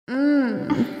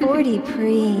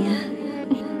40Pree.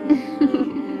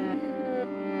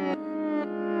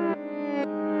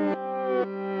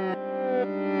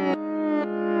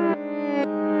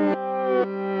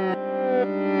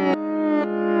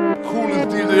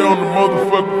 On the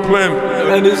motherfucking planet.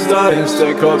 And it's dying,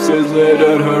 stack ups is lit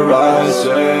at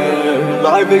horizon.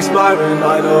 Life expiring,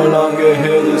 I no longer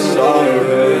hear the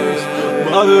sirens.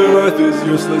 Mother Earth is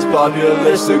useless,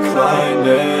 populace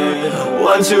declining.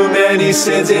 One too many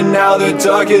sins and now the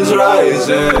dark is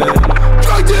rising.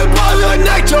 Drugged in by the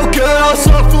neck, choking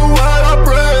also for what I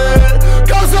breathe.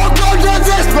 Go so close to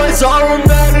this place, I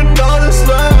remain another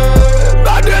slave.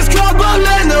 Madness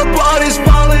crumbling, the body's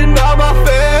falling on my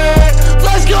feet.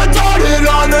 Let's go started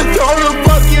on the throne of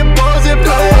fucking balls and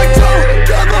play. I don't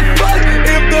give a fuck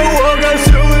if the world goes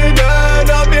to an end.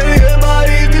 A million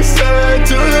bodies descend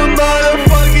to the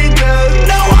motherfucking death.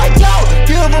 No, I don't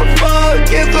give a fuck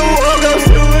if the world goes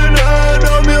to an end.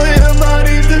 A million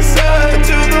bodies descend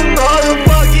to the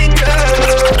motherfucking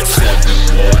death. 7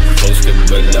 boy, posted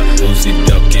with a Uzi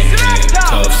ducking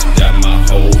handcuffs. Got my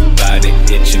whole body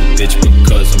itching, bitch,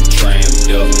 because I'm tramped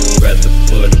up. Rather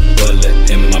put a bullet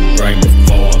in my brain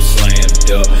before I'm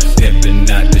slammed up. Pimping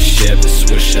out the Chevy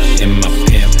Swisher in my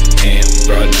pimp hand.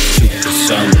 Brother, too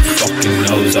concerned with fucking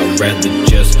hoes. I'd rather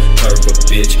just curve a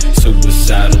bitch.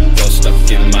 Suicidal thoughts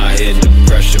stuck in my head.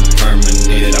 Depression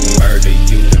permanent. I murder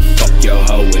you and fuck your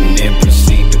hoe and then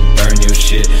proceed to burn your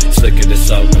shit. Slicker this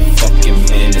up in fucking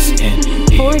minutes in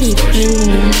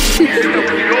 40Pree.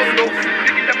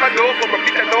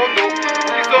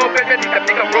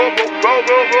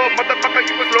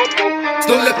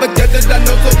 Don't let my death that I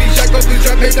know, so we shackles, we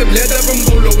trap, made them leather from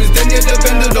Gulo. Is then you're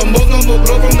defended, the most no more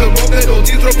blow from the rope. That all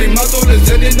these trophy, my soul is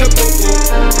in the popo.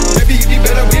 Maybe you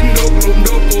better win, no room,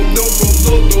 no boom, no room,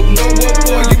 so dope, no war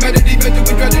for humanity, meant to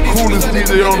be tragedy. Coolest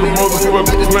DJ on the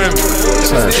motherfucking planet.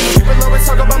 People always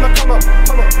talk about my come up,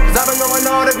 cause I've been going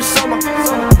on every summer.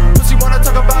 Pussy wanna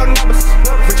talk about numbers,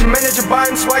 but your manager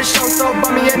buying swipe show so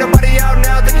bummy, ain't nobody out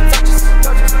now that can touch us.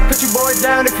 Put you boys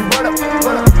down if you run up.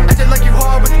 Acting like you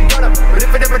hard with the gun up, but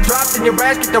if it ever drops in your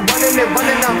ass, get the running and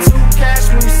running. I'm too cash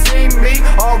when you see me.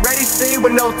 Already seen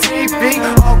with no TV,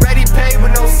 already paid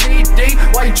with no CD.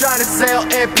 Why you trying to sell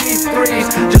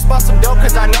MP3s? Just bought some dope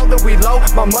cause I know that we low.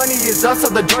 My money is up so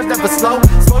the doors never slow.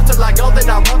 Smoked it like gold then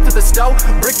I walk to the stove.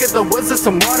 Brick in the woods and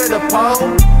some water to pour.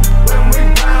 When we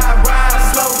ride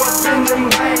slow up in them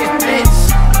lanes,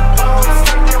 bitch. Oh,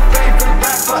 take your favorite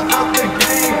rapper out the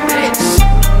game, bitch.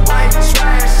 White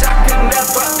trash, I can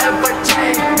never ever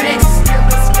change, bitch. Still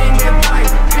a skinny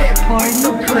white bitch.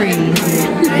 40Pree.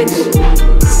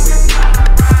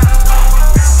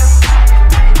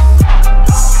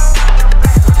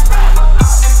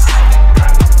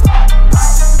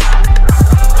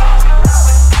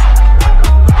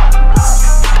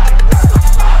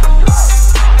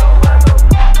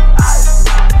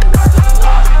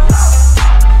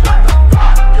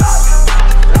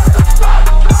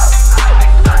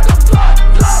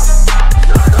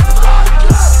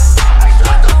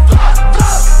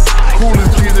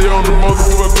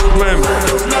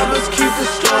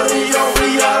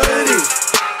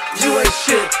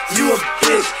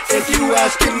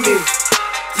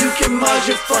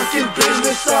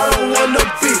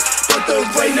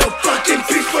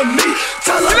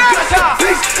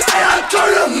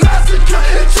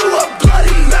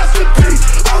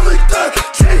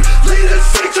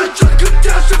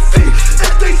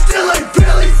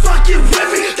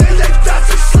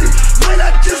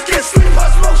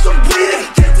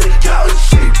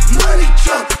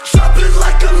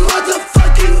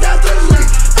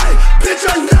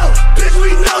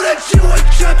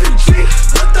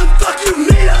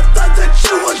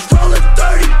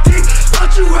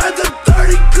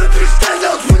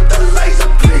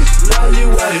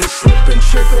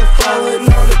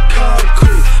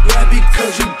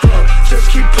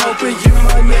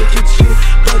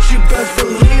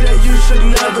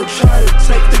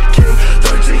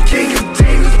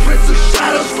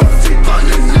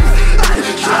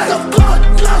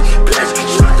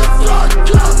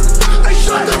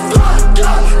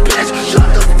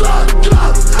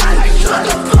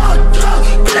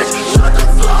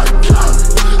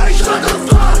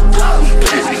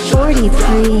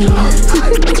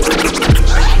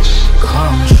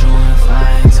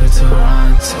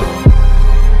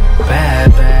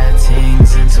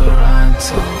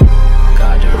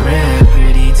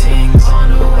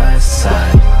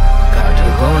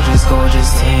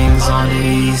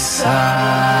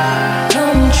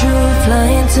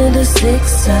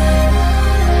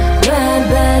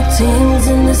 Things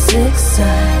in the 6th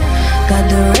side. Got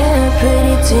the rare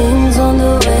pretty things on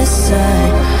the west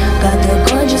side. Got the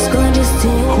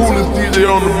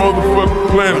on the motherfucking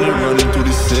planet. Running through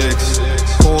the 6,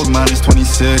 cold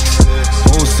 -26.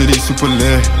 Whole city super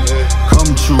lit.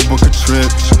 Come true, book a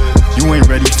trip. You ain't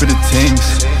ready for the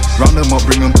things. Round them up,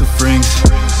 bring them to frings.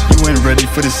 You ain't ready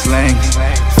for the slang.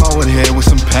 Forward here with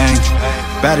some pang.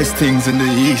 Baddest things in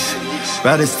the east,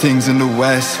 baddest things in the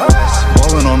west.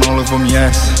 Ballin' on all of them,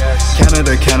 yes.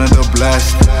 Canada, Canada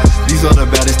blessed. These are the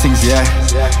baddest things, yeah.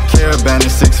 Caravan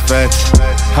and 6 vets.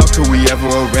 How could we ever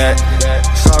wreck?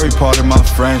 Sorry, pardon my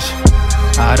French.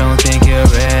 I don't think you're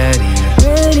ready.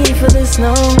 Ready for the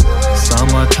snow.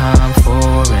 Summertime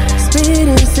foreign.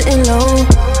 Speeding, sitting low.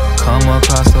 Come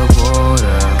across the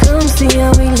border. Come see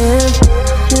how we live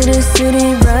in this city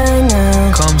right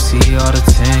now. Come see all the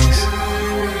things.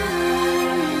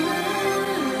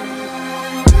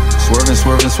 Swerving,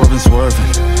 swerving, swerving,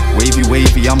 swerving. Wavy,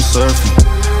 wavy, I'm surfing.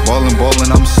 Ballin',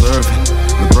 ballin', I'm serving.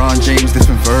 LeBron James,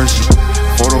 different version.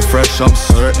 Photo fresh, I'm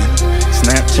certain.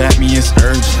 Snapchat me, it's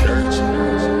urgent.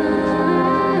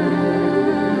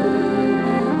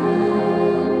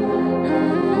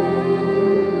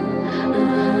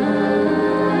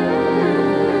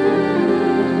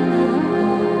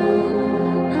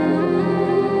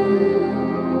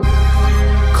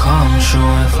 Come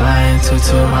true and flying to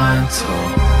Toronto.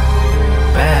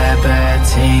 Bad, bad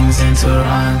things in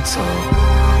Toronto.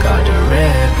 Got the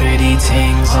red pretty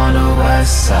things on the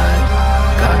west side.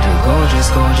 Got the gorgeous,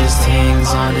 gorgeous things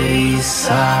on the east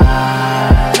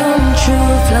side. Come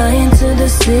true, flying to the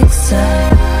 6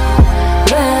 side.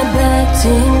 Bad, bad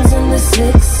things on the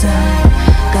 6 side.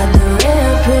 Got the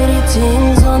red pretty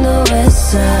things on the west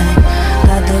side.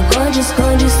 Got the gorgeous,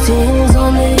 gorgeous things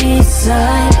on the east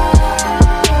side.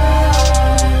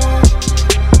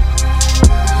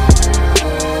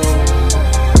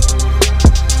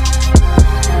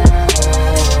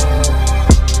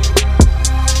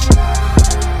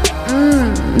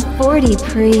 $40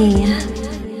 Pree.